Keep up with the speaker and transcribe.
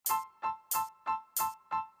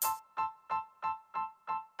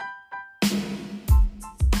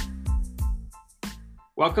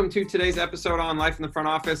Welcome to today's episode on Life in the Front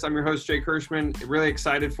Office. I'm your host, Jay Kirschman. Really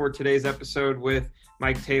excited for today's episode with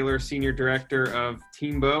Mike Taylor, Senior Director of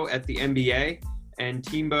Teambo at the NBA. And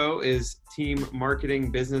Teambo is Team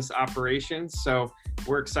Marketing Business Operations. So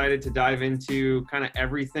we're excited to dive into kind of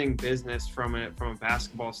everything business from a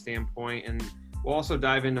basketball standpoint. And we'll also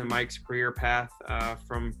dive into Mike's career path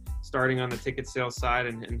from starting on the ticket sales side,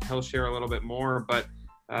 and he'll share a little bit more. But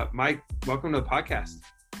Mike, welcome to the podcast.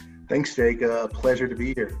 Thanks, Jake. Pleasure to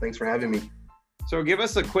be here. Thanks for having me. So give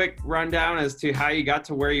us a quick rundown as to how you got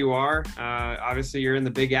to where you are. Obviously, you're in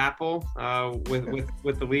the Big Apple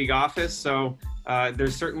with the league office. So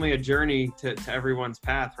there's certainly a journey to everyone's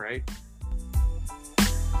path, right?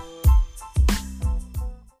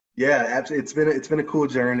 Yeah, absolutely. It's been a cool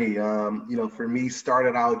journey. For me,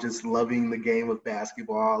 started out just loving the game of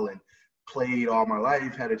basketball and played all my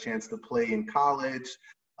life. Had a chance to play in college.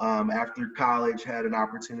 After college, had an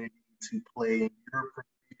opportunity to play in Europe for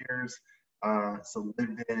 3 years. So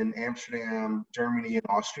lived in Amsterdam, Germany, and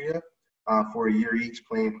Austria for a year each,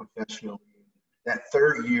 playing professionally. That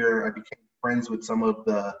third year, I became friends with some of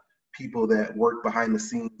the people that worked behind the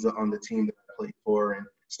scenes on the team that I played for, and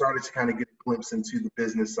started to kind of get a glimpse into the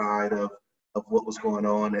business side of what was going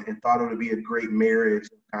on, and thought it would be a great marriage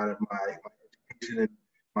of kind of my education and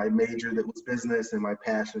my major that was business and my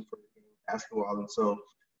passion for basketball. And so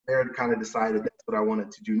there, kind of decided that's what I wanted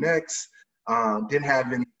to do next. Didn't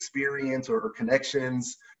have any experience or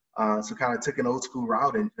connections, so kind of took an old school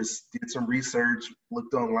route and just did some research,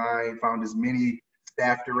 looked online, found as many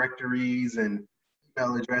staff directories and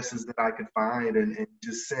email addresses that I could find, and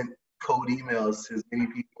just sent cold emails to as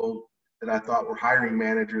many people that I thought were hiring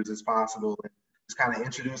managers as possible, and just kind of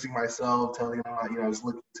introducing myself, telling them I was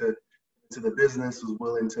looking to the business, was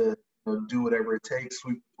willing to do whatever it takes,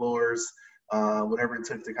 sweep the floors, whatever it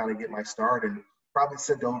took to kind of get my start, and probably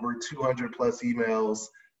sent over 200 plus emails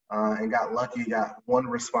and got lucky, got one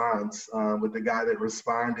response. But the guy that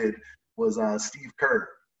responded was Steve Kerr,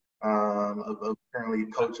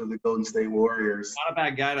 currently coach of the Golden State Warriors. Not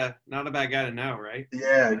a bad guy to know, right?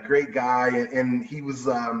 Yeah, great guy. And he was,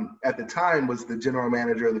 at the time, was the general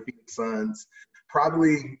manager of the Phoenix Suns.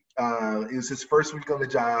 Probably, it was his first week on the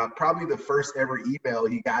job. Probably the first ever email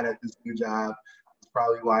he got at this new job.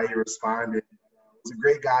 Probably why he responded. He's a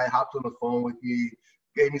great guy, hopped on the phone with me,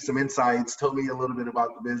 gave me some insights, told me a little bit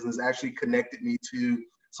about the business, actually connected me to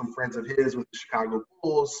some friends of his with the Chicago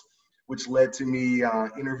Bulls, which led to me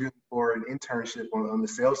interviewing for an internship on the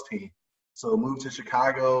sales team. So moved to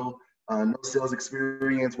Chicago, no sales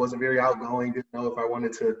experience, wasn't very outgoing, didn't know if I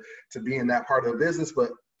wanted to be in that part of the business,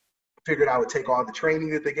 but figured I would take all the training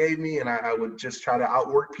that they gave me, and I would just try to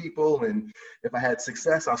outwork people. And if I had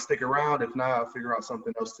success, I'll stick around. If not, I'll figure out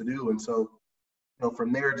something else to do. And so,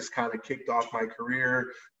 from there, just kind of kicked off my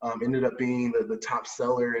career. Ended up being the top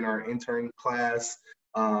seller in our intern class.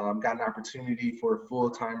 Got an opportunity for a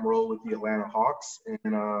full-time role with the Atlanta Hawks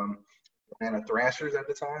and Atlanta Thrashers at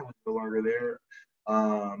the time, was no longer there.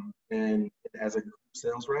 And as a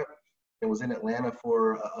sales rep. And was in Atlanta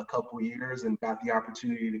for a couple of years, and got the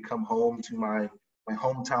opportunity to come home to my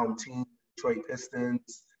hometown team, Detroit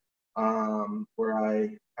Pistons, where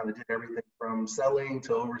I kind of did everything from selling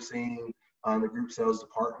to overseeing the group sales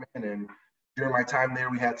department. And during my time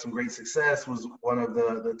there, we had some great success, was one of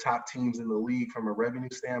the top teams in the league from a revenue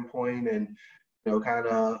standpoint, and kind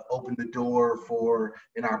of opened the door for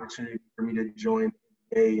an opportunity for me to join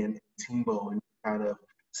NBA and Teambo and kind of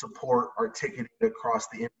support our ticketing across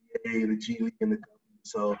the NBA, the G League, and the W.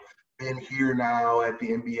 So been here now at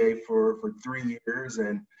the NBA for 3 years,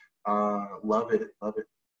 and love it.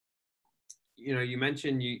 You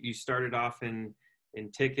mentioned you started off in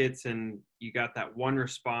tickets, and you got that one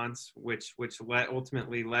response, which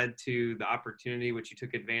ultimately led to the opportunity, which you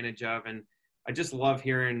took advantage of. And I just love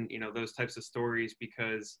hearing those types of stories,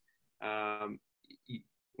 because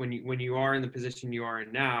when you are in the position you are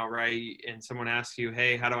in now, right, and someone asks you,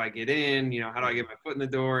 hey, how do I get in? How do I get my foot in the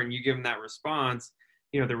door? And you give them that response,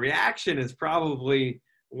 the reaction is probably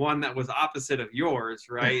one that was opposite of yours,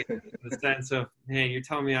 right? In the sense of, man, you're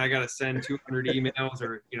telling me I got to send 200 emails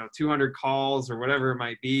or, 200 calls or whatever it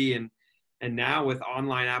might be. And now with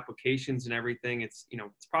online applications and everything, it's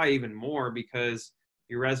probably even more, because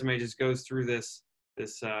your resume just goes through this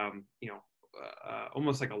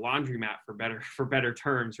almost like a laundromat for better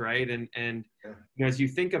terms, right? And as you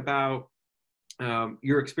think about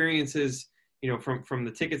your experiences, from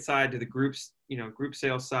the ticket side to the group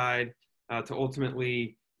sales side, to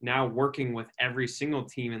ultimately now working with every single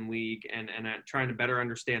team in league and trying to better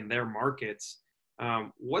understand their markets,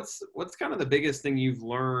 what's kind of the biggest thing you've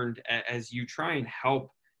learned as you try and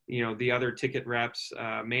help the other ticket reps,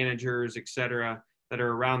 managers, et cetera, that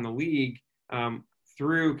are around the league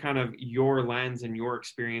through kind of your lens and your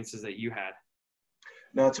experiences that you had?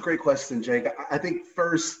 No, it's a great question, Jake. I think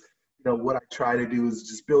first, what I try to do is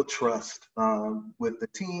just build trust with the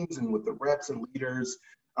teams and with the reps and leaders,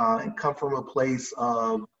 and come from a place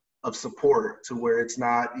of support to where it's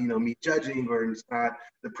not, me judging, or it's not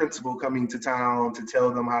the principal coming to town to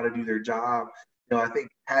tell them how to do their job. I think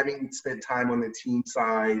having spent time on the team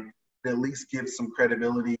side, it at least gives some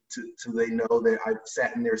credibility to they know that I've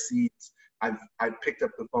sat in their seats. I've picked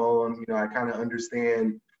up the phone. I kind of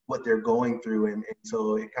understand what they're going through, and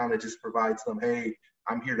so it kind of just provides them, hey,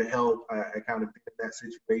 I'm here to help. I kind of been in that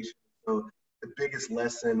situation. So the biggest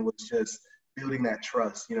lesson was just building that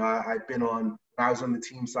trust. I've been when I was on the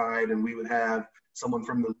team side, and we would have someone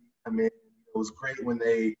from the league come in. It was great when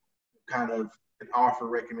they kind of could offer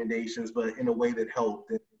recommendations, but in a way that helped.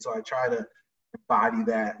 And so I try to embody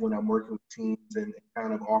that when I'm working with teams, and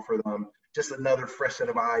kind of offer them just another fresh set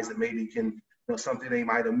of eyes that maybe can, something they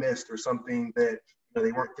might have missed, or something that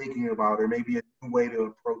they weren't thinking about, or maybe a new way to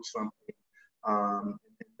approach something, and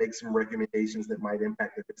make some recommendations that might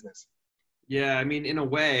impact the business. Yeah, I mean, in a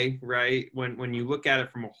way, right, when you look at it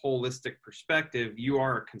from a holistic perspective, you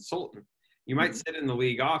are a consultant. You might sit in the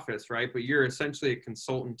league office, right, but you're essentially a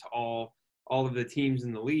consultant to all of the teams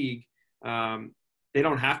in the league. They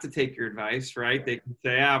don't have to take your advice, right? They can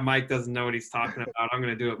say, Mike doesn't know what he's talking about. I'm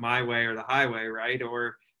going to do it my way or the highway, right?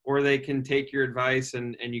 Or they can take your advice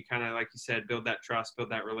and you kind of, like you said, build that trust,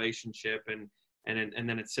 build that relationship, and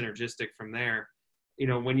then it's synergistic from there.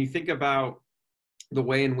 When you think about the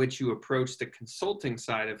way in which you approach the consulting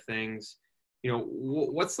side of things,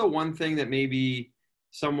 what's the one thing that maybe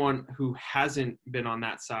someone who hasn't been on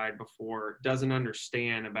that side before doesn't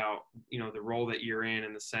understand about, the role that you're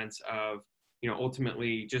in the sense of,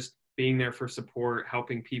 ultimately just being there for support,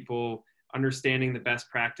 helping people, understanding the best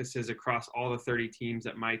practices across all the 30 teams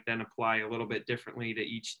that might then apply a little bit differently to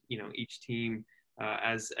each team,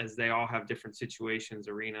 as they all have different situations,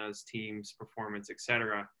 arenas, teams, performance, et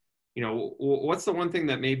cetera. What's the one thing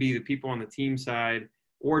that maybe the people on the team side,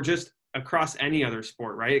 or just across any other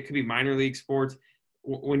sport, right? It could be minor league sports.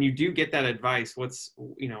 When you do get that advice, what's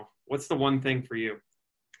the one thing for you?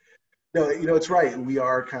 No, it's right. We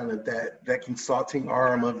are kind of that consulting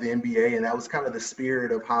arm of the NBA, and that was kind of the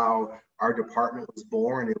spirit of how our department was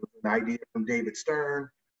born. It was an idea from David Stern,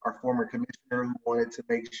 our former commissioner, who wanted to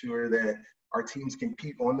make sure that our teams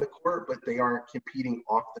compete on the court, but they aren't competing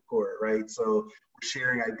off the court, right? So we're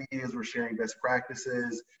sharing ideas, we're sharing best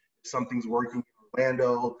practices. If something's working in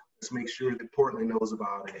Orlando, let's make sure that Portland knows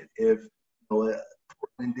about it. If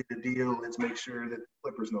Portland did a deal, let's make sure that the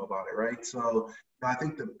Clippers know about it, right? So I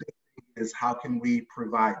think the big is how can we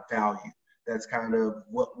provide value? That's kind of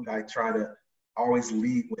what I try to always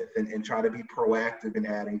lead with, and try to be proactive in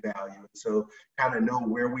adding value. So kind of know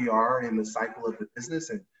where we are in the cycle of the business,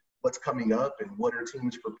 and what's coming up, and what are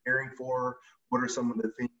teams preparing for, what are some of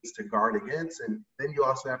the things to guard against. And then you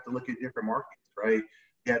also have to look at different markets, right?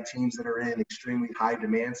 You have teams that are in extremely high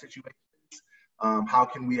demand situations. How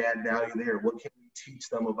can we add value there? What can we teach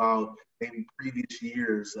them about maybe previous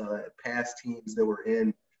years, past teams that were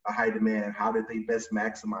in a high demand? How did they best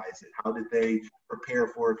maximize it? How did they prepare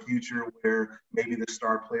for a future where maybe the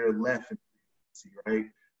star player left, right?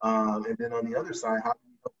 And then on the other side, how do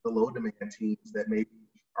we help the low demand teams that maybe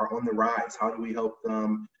are on the rise? How do we help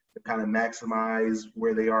them to kind of maximize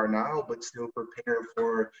where they are now, but still prepare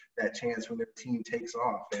for that chance when their team takes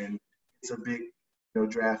off and it's a big,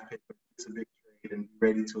 draft pick, it's a big trade, and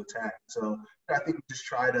ready to attack? So I think we just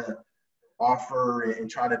try to offer and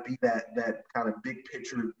try to be that kind of big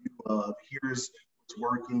picture view of here's what's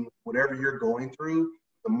working. Whatever you're going through,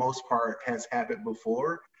 the most part has happened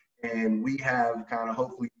before, and we have kind of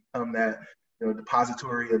hopefully become that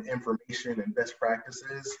depository of information and best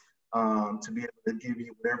practices, to be able to give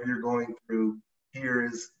you whatever you're going through. Here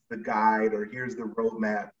is the guide, or here's the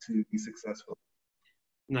roadmap to be successful.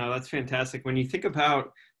 No, that's fantastic. When you think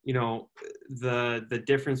about, the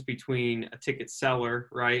difference between a ticket seller,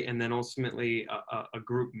 right, and then ultimately a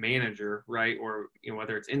group manager, right, or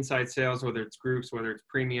whether it's inside sales, whether it's groups, whether it's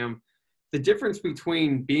premium, the difference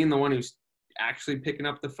between being the one who's actually picking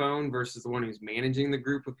up the phone versus the one who's managing the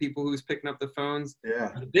group of people who's picking up the phones,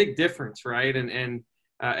 yeah, a big difference, right? And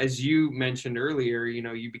as you mentioned earlier,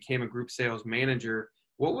 you became a group sales manager.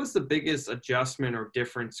 What was the biggest adjustment or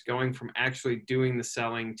difference going from actually doing the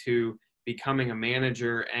selling to becoming a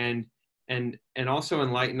manager? And also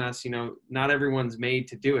enlighten us, not everyone's made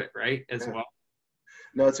to do it, right, as well?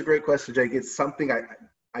 No, it's a great question, Jake. It's something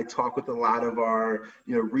I talk with a lot of our,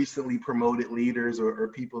 recently promoted leaders, or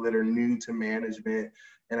people that are new to management.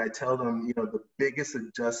 And I tell them, the biggest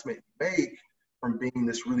adjustment you make from being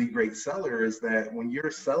this really great seller is that when you're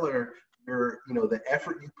a seller, the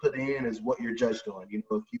effort you put in is what you're judged on. If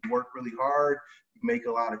you work really hard, you make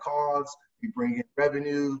a lot of calls, you bring in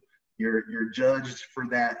revenue, you're judged for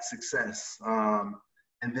that success.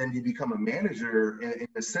 And then you become a manager, and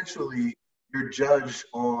essentially you're judged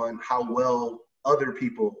on how well other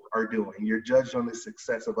people are doing. You're judged on the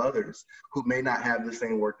success of others who may not have the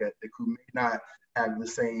same work ethic, who may not have the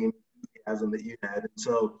same enthusiasm that you had. And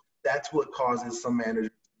so that's what causes some managers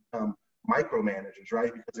to become micromanagers,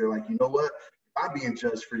 right? Because they're like, you know what? If I'm being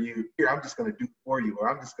judged for you, here, I'm just going to do it for you, or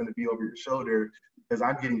I'm just going to be over your shoulder because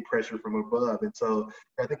I'm getting pressure from above. And so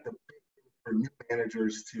I think the big thing for new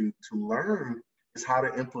managers to learn is how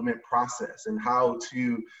to implement process and how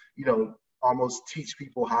to, almost teach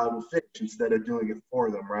people how to fish instead of doing it for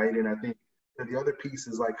them, right? And I think the other piece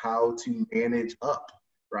is like how to manage up,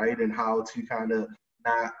 right? And how to kind of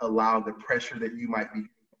not allow the pressure that you might be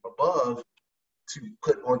above to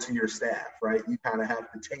put onto your staff, right? You kind of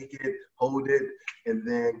have to take it, hold it, and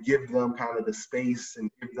then give them kind of the space and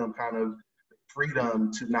give them kind of the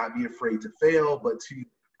freedom to not be afraid to fail, but to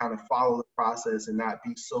kind of follow the process and not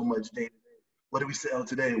be so much day to day. What did we sell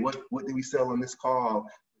today? What did we sell on this call?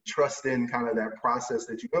 Trust in kind of that process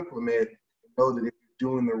that you implement, and know that if you're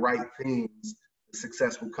doing the right things, the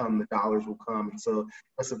success will come, the dollars will come. And so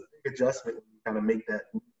that's a big adjustment when you kind of make that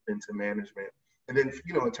move into management. And then,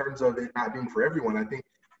 in terms of it not being for everyone, I think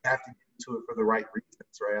you have to get into it for the right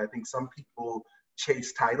reasons, right? I think some people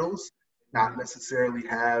chase titles, not necessarily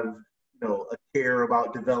have, a care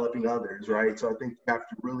about developing others, right? So I think you have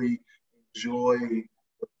to really enjoy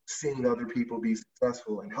seeing other people be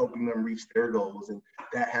successful and helping them reach their goals. And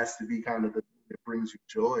that has to be kind of the thing that brings you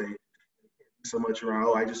joy. So much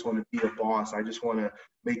around, I just want to be a boss. I just want to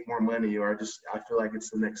make more money, or I feel like it's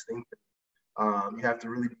the next thing. You have to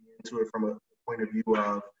really be into it from a point of view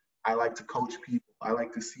of, I like to coach people. I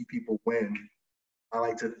like to see people win. I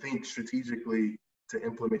like to think strategically to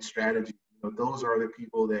implement strategy. Those are the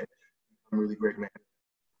people that become really great managers.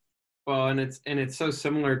 Well, and it's so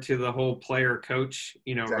similar to the whole player coach,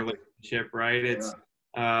 Exactly. relationship, right? It's,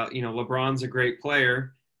 LeBron's a great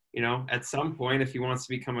player, at some point, if he wants to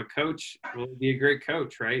become a coach, will he be a great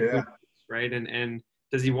coach, right? Yeah. Right. And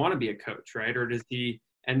does he want to be a coach, right? Or does he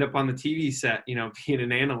end up on the TV set, being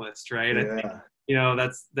an analyst, right? Yeah. I think,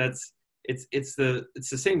 it's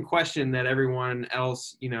the same question that everyone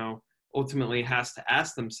else, ultimately has to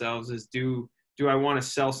ask themselves is, do I want to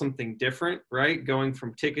sell something different, right? Going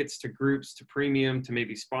from tickets to groups to premium to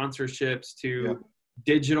maybe sponsorships to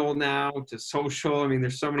digital now to social. I mean,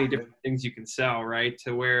 there's so many different things you can sell, right?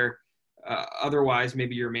 To where otherwise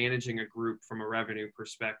maybe you're managing a group from a revenue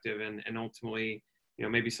perspective, and ultimately,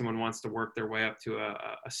 maybe someone wants to work their way up to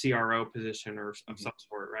a CRO position or of some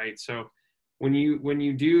sort, right? So when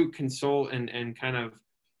you do consult and kind of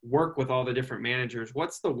work with all the different managers,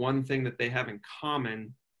 what's the one thing that they have in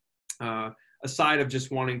common, aside of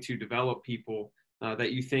just wanting to develop people,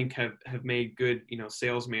 that you think have made good,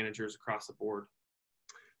 sales managers across the board?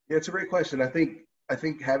 Yeah, it's a great question. I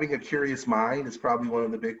think having a curious mind is probably one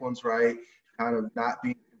of the big ones, right? Kind of not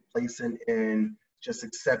being complacent in just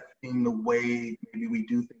accepting the way maybe we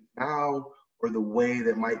do things now, or the way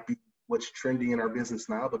that might be what's trending in our business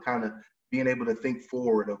now, but kind of being able to think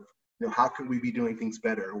forward of, how can we be doing things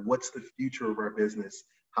better? What's the future of our business?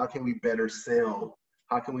 How can we better sell?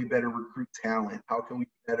 How can we better recruit talent? How can we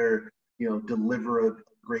better, deliver a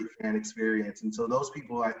great fan experience? And so those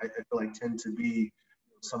people, I feel like, tend to be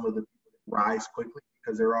some of the people that rise quickly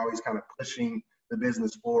because they're always kind of pushing the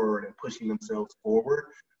business forward and pushing themselves forward.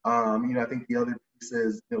 I think the other piece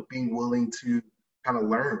is, being willing to kind of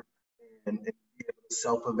learn and be able to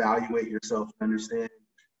self-evaluate yourself and understand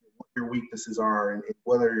what your weaknesses are and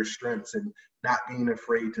what are your strengths, and not being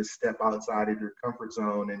afraid to step outside of your comfort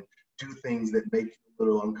zone and do things that make you a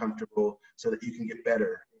little uncomfortable so that you can get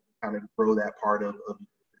better and kind of grow that part of the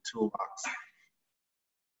toolbox.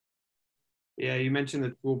 Yeah, you mentioned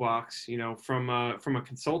the toolbox. From a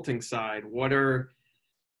consulting side, what are,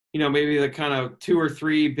 maybe the kind of 2 or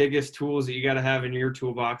 3 biggest tools that you got to have in your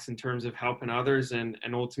toolbox in terms of helping others and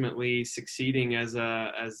ultimately succeeding as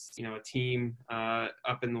a team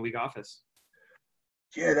up in the league office?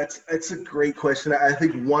 Yeah, that's a great question. I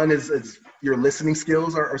think one is your listening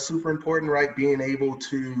skills are super important, right? Being able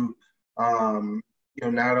to,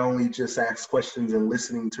 not only just ask questions and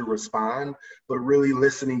listening to respond, but really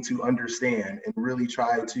listening to understand and really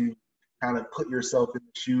try to kind of put yourself in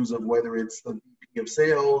the shoes of whether it's the VP of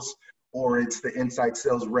sales or it's the inside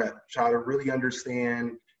sales rep. Try to really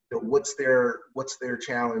understand what's their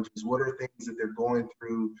challenges, what are things that they're going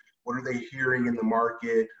through, what are they hearing in the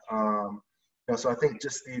market. So I think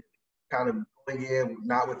just the kind of going in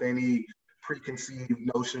not with any preconceived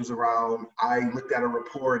notions around, I looked at a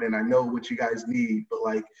report and I know what you guys need, but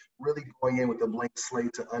like really going in with a blank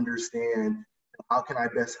slate to understand how can I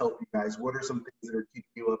best help you guys? What are some things that are keeping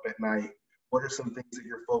you up at night? What are some things that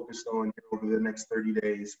you're focused on over the next 30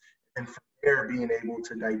 days? And from there, being able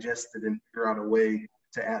to digest it and figure out a way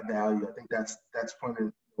to add value. I think that's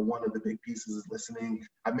one of the big pieces is listening.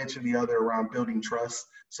 I mentioned the other around building trust.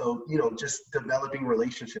 So, just developing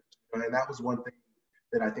relationships. And that was one thing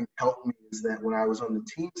that I think helped me is that when I was on the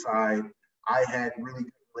team side, I had really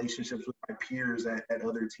good relationships with my peers at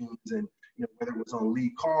other teams. And, whether it was on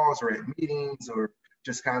league calls or at meetings or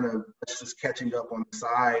just kind of just catching up on the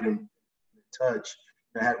side and touch,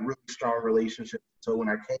 I had really strong relationships. So when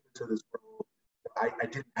I came into this role, I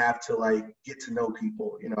didn't have to like get to know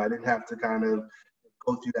people. I didn't have to kind of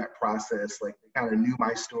go through that process. Like they kind of knew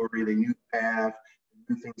my story, they knew the path,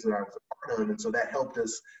 they knew things that I was a part of. And so that helped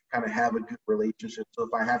us kind of have a good relationship. So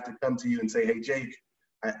if I have to come to you and say, hey, Jake,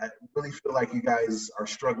 I really feel like you guys are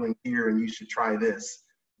struggling here and you should try this.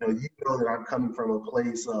 You know that I'm coming from a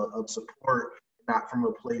place of support, not from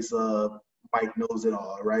a place of Mike knows it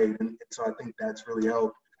all, right? And so I think that's really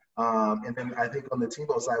helped. And then I think on the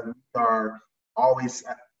Tebow side, we are always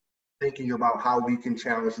thinking about how we can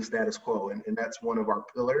challenge the status quo. And that's one of our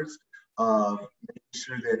pillars of making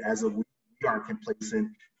sure that as a we aren't complacent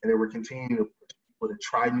and that we're continuing to push people to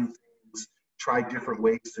try new things, try different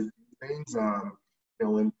ways to do things,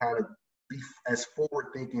 and kind of be as forward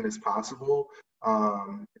thinking as possible.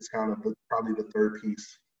 It's kind of probably the third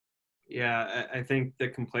piece. Yeah, I think the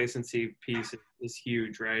complacency piece is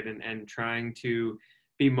huge, right? And trying to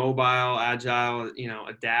be mobile, agile,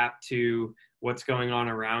 adapt to what's going on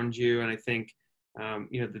around you. And I think,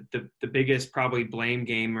 the biggest probably blame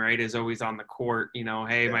game, right, is always on the court.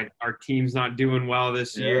 Hey, our team's not doing well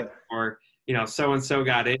this year, or so-and-so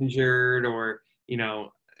got injured, or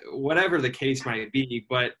whatever the case might be.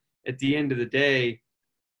 But at the end of the day,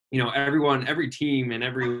 every team and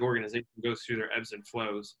every organization goes through their ebbs and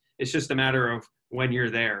flows. It's just a matter of when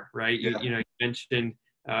you're there, right? Yeah. You mentioned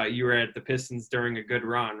you were at the Pistons during a good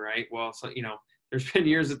run, right? Well, so, there's been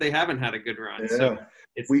years that they haven't had a good run. Yeah. So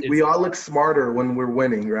we all look smarter when we're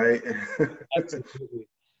winning, right? Absolutely.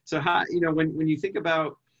 So how, when you think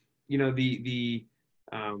about,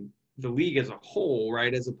 the league as a whole,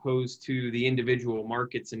 right, as opposed to the individual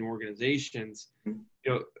markets and organizations,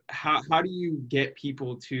 how do you get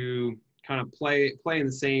people to kind of play in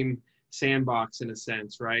the same sandbox in a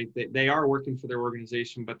sense, right? They are working for their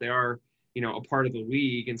organization, but they are, a part of the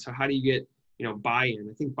league. And so how do you get, buy-in?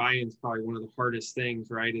 I think buy-in is probably one of the hardest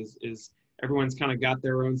things, right? Is everyone's kind of got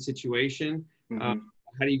their own situation. Mm-hmm.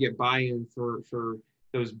 How do you get buy-in for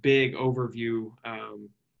those big overview,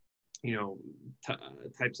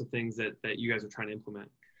 types of things that you guys are trying to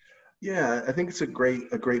implement? Yeah, I think it's a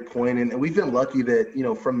great point. And we've been lucky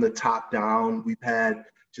that, from the top down, we've had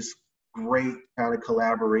just great kind of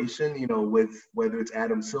collaboration, with whether it's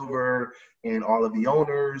Adam Silver and all of the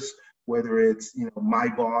owners, whether it's, my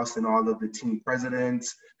boss and all of the team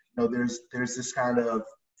presidents. There's this kind of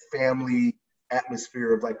family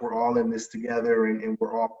atmosphere of like we're all in this together and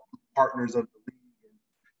we're all partners of the league.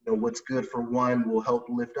 And, what's good for one will help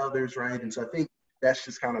lift others, right? And so I think that's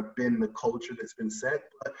just kind of been the culture that's been set.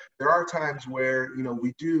 But there are times where,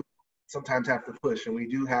 we do sometimes have to push and we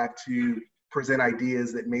do have to present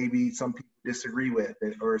ideas that maybe some people disagree with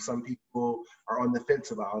or some people are on the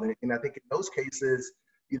fence about it. And I think in those cases,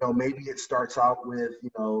 maybe it starts out with,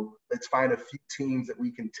 let's find a few teams that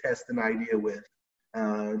we can test an idea with.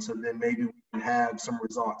 And so then maybe we can have some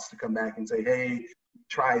results to come back and say, hey, we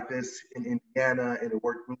tried this in Indiana and it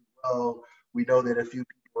worked really well. We know that a few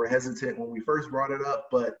people were hesitant when we first brought it up,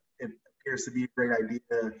 but it appears to be a great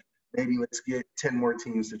idea. Maybe let's get 10 more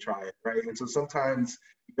teams to try it, right? And so sometimes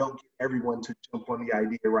you don't get everyone to jump on the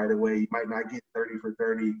idea right away. You might not get 30 for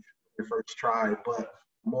 30 your first try, but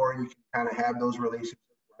the more you can kind of have those relationships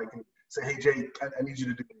where I can say, hey, Jay, I need you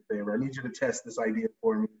to do me a favor. I need you to test this idea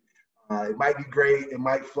for me. It might be great. It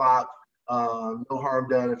might flop. No harm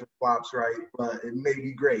done if it flops, right? But it may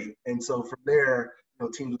be great. And so from there,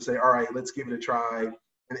 teams will say, all right, let's give it a try.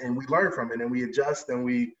 And we learn from it and we adjust and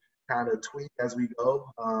we kind of tweak as we go.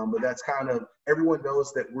 But that's kind of, everyone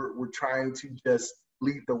knows that we're trying to just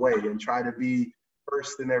lead the way and try to be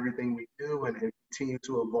first in everything we do and continue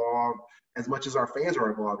to evolve as much as our fans are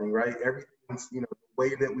evolving, right? Everything's, the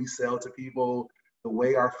way that we sell to people, the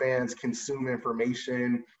way our fans consume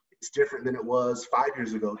information, it's different than it was 5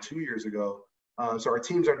 years ago, 2 years ago. So our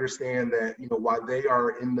teams understand that, while they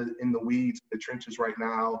are in the weeds, the trenches right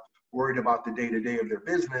now, worried about the day-to-day of their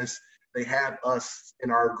business, they have us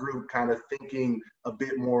in our group kind of thinking a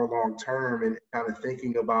bit more long-term and kind of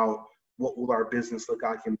thinking about what will our business look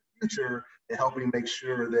like in the future and helping make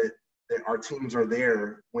sure that our teams are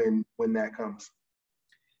there when that comes.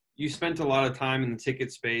 You spent a lot of time in the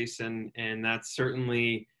ticket space, and that's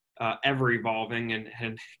certainly ever evolving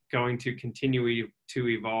and going to continue to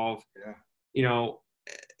evolve. Yeah. You know,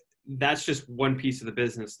 that's just one piece of the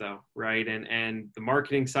business though, right? And the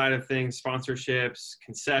marketing side of things, sponsorships,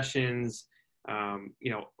 concessions,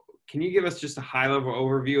 you know, can you give us just a high level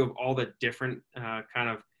overview of all the different kind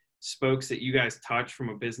of spokes that you guys touch from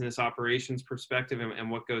a business operations perspective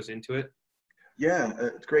and what goes into it? Yeah,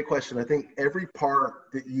 it's a great question. I think every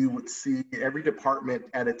part that you would see, every department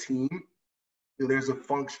at a team, there's a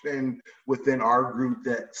function within our group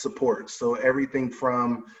that supports. So everything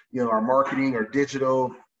from, you know, our marketing, our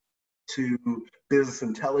digital, to business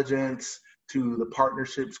intelligence, to the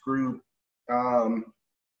partnerships group. You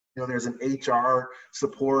know, there's an HR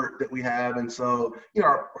support that we have. And so, you know,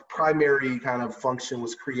 our primary kind of function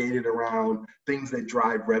was created around things that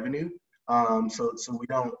drive revenue. So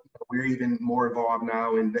we're even more involved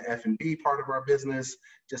now in the F&B part of our business,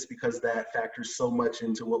 just because that factors so much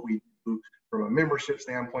into what we do from a membership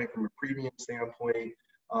standpoint, from a premium standpoint.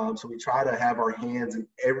 So we try to have our hands in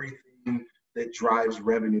everything that drives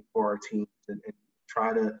revenue for our teams and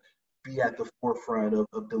try to be at the forefront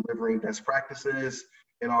of delivering best practices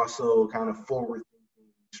and also kind of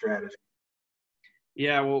forward-thinking strategy.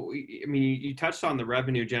 Yeah, well, I mean, you touched on the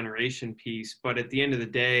revenue generation piece, but at the end of the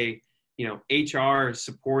day, you know, HR is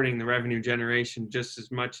supporting the revenue generation just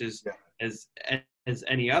as much as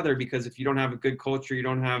any other, because if you don't have a good culture, you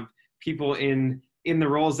don't have people in the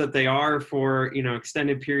roles that they are for, you know,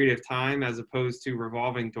 extended period of time, as opposed to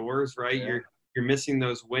revolving doors, right? Yeah. You're missing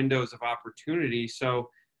those windows of opportunity.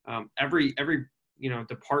 So every you know,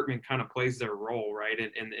 department kind of plays their role, right,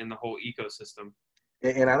 in the whole ecosystem.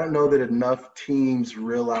 And I don't know that enough teams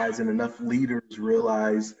realize and enough leaders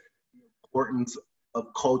realize the importance of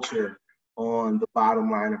culture on the bottom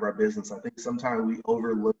line of our business. I think sometimes we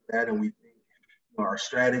overlook that and we think, you know, our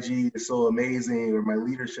strategy is so amazing or my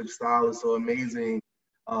leadership style is so amazing.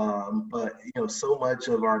 But, you know, so much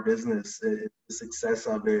of our business, the success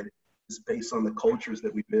of it is based on the cultures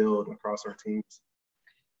that we build across our teams.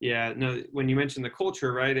 Yeah, no, when you mentioned the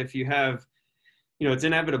culture, right, if you have, you know, it's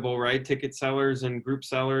inevitable, right? Ticket sellers and group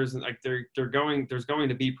sellers, and like there's going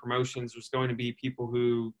to be promotions. There's going to be people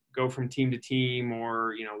who go from team to team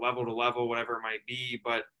or, you know, level to level, whatever it might be.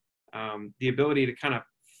 But the ability to kind of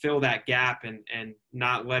fill that gap and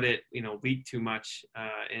not let it, you know, leak too much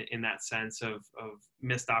in that sense of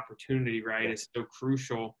missed opportunity, right, is so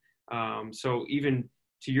crucial. So even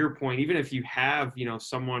to your point, even if you have, you know,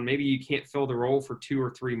 someone, maybe you can't fill the role for 2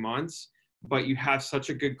 or 3 months, but you have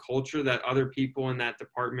such a good culture that other people in that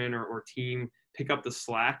department or team pick up the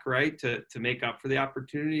slack, right, to make up for the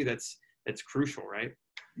opportunity. That's crucial, right?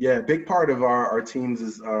 Yeah, a big part of our teams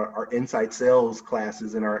is our inside sales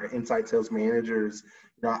classes and our inside sales managers.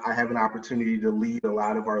 You know, I have an opportunity to lead a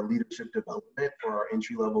lot of our leadership development for our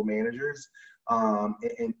entry-level managers, and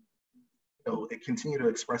you know, it continue to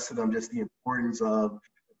express to them just the importance of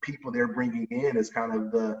people they're bringing in as kind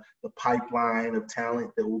of the pipeline of talent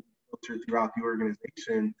that will filter throughout the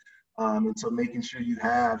organization. And so making sure you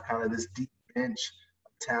have kind of this deep bench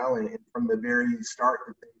of talent, and from the very start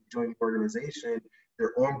that they join the organization,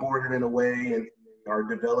 they're onboarded in a way and they are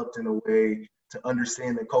developed in a way to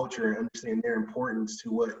understand the culture and understand their importance to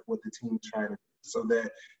what the team is trying to do, so that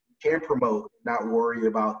you can promote, not worry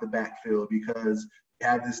about the backfield, because you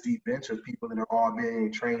have this deep bench of people that are all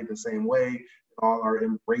being trained the same way, all are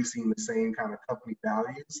embracing the same kind of company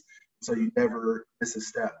values, so you never miss a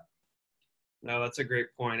step. No, that's a great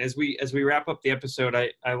point. As we wrap up the episode,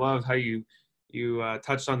 I love how you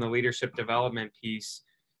touched on the leadership development piece.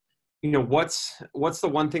 You know, what's the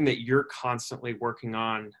one thing that you're constantly working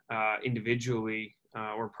on individually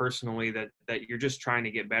or personally that you're just trying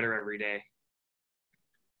to get better every day?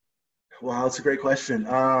 Wow, that's a great question.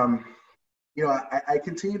 You know, I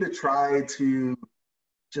continue to try to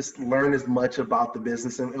just learn as much about the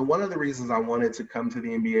business. And one of the reasons I wanted to come to the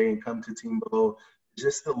NBA and come to Teambo,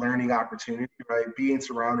 just the learning opportunity, right? Being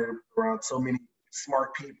surrounded around so many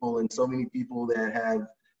smart people and so many people that have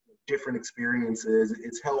different experiences,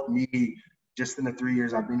 it's helped me just in the 3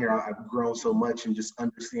 years I've been here. I've grown so much and just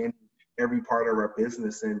understanding every part of our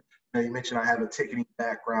business. And you mentioned I have a ticketing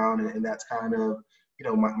background, and that's kind of, you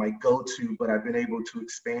know, my go-to, but I've been able to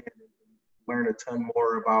expand and learn a ton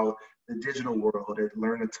more about the digital world and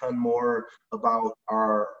learn a ton more about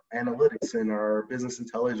our analytics and our business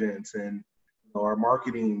intelligence and, you know, our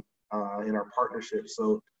marketing in our partnership.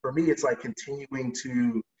 So for me, it's like continuing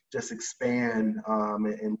to just expand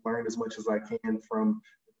and learn as much as I can from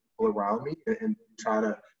people around me and try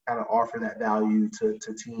to kind of offer that value to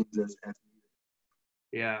teams as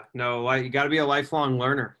Yeah, no, like you got to be a lifelong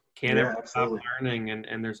learner. Can't yeah, ever stop absolutely. learning,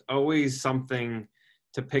 and there's always something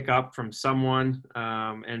to pick up from someone.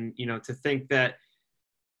 And to think that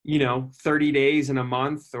 30 days in a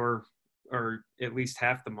month or at least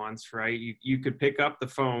half the months, right? You could pick up the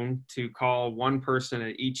phone to call one person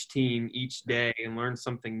at each team each day and learn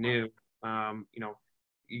something new.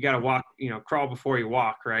 You got to walk, crawl before you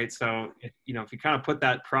walk, right? So, if you kind of put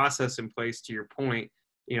that process in place, to your point,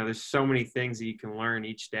 there's so many things that you can learn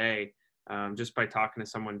each day just by talking to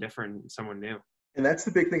someone different, someone new. And that's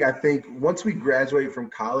the big thing. I think once we graduate from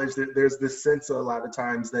college, there's this sense a lot of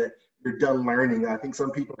times that you're done learning. I think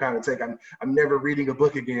some people kind of take, I'm never reading a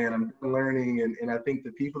book again. I'm done learning. And I think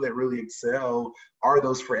the people that really excel are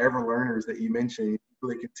those forever learners that you mentioned. People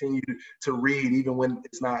that continue to read, even when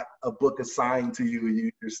it's not a book assigned to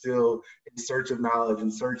you, you're still in search of knowledge,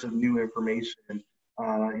 in search of new information.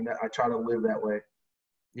 I try to live that way.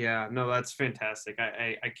 Yeah, no, that's fantastic.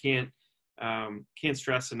 I can't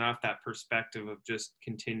stress enough that perspective of just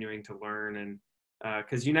continuing to learn, and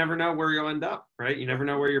because you never know where you'll end up, right? You never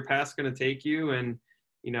know where your path's going to take you. And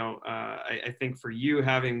I think for you,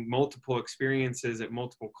 having multiple experiences at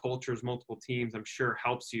multiple cultures, multiple teams, I'm sure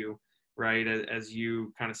helps you, right, as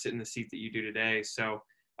you kind of sit in the seat that you do today. So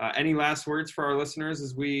any last words for our listeners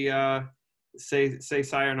as we say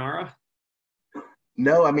sayonara?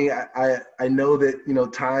 No, I mean, I know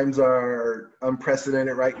that, times are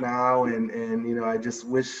unprecedented right now. And I just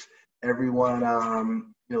wish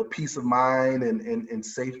everyone, peace of mind and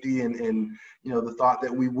safety and, the thought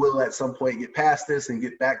that we will at some point get past this and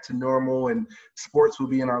get back to normal and sports will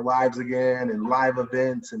be in our lives again and live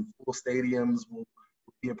events and full stadiums will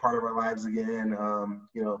be a part of our lives again.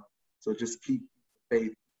 So just keep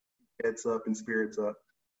faith, heads up and spirits up.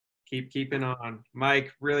 Keep keeping on.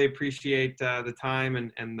 Mike, really appreciate the time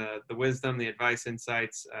and the wisdom, the advice,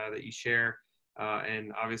 insights that you share.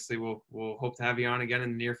 And obviously we'll hope to have you on again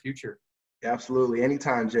in the near future. Absolutely.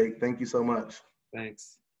 Anytime, Jake. Thank you so much.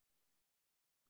 Thanks.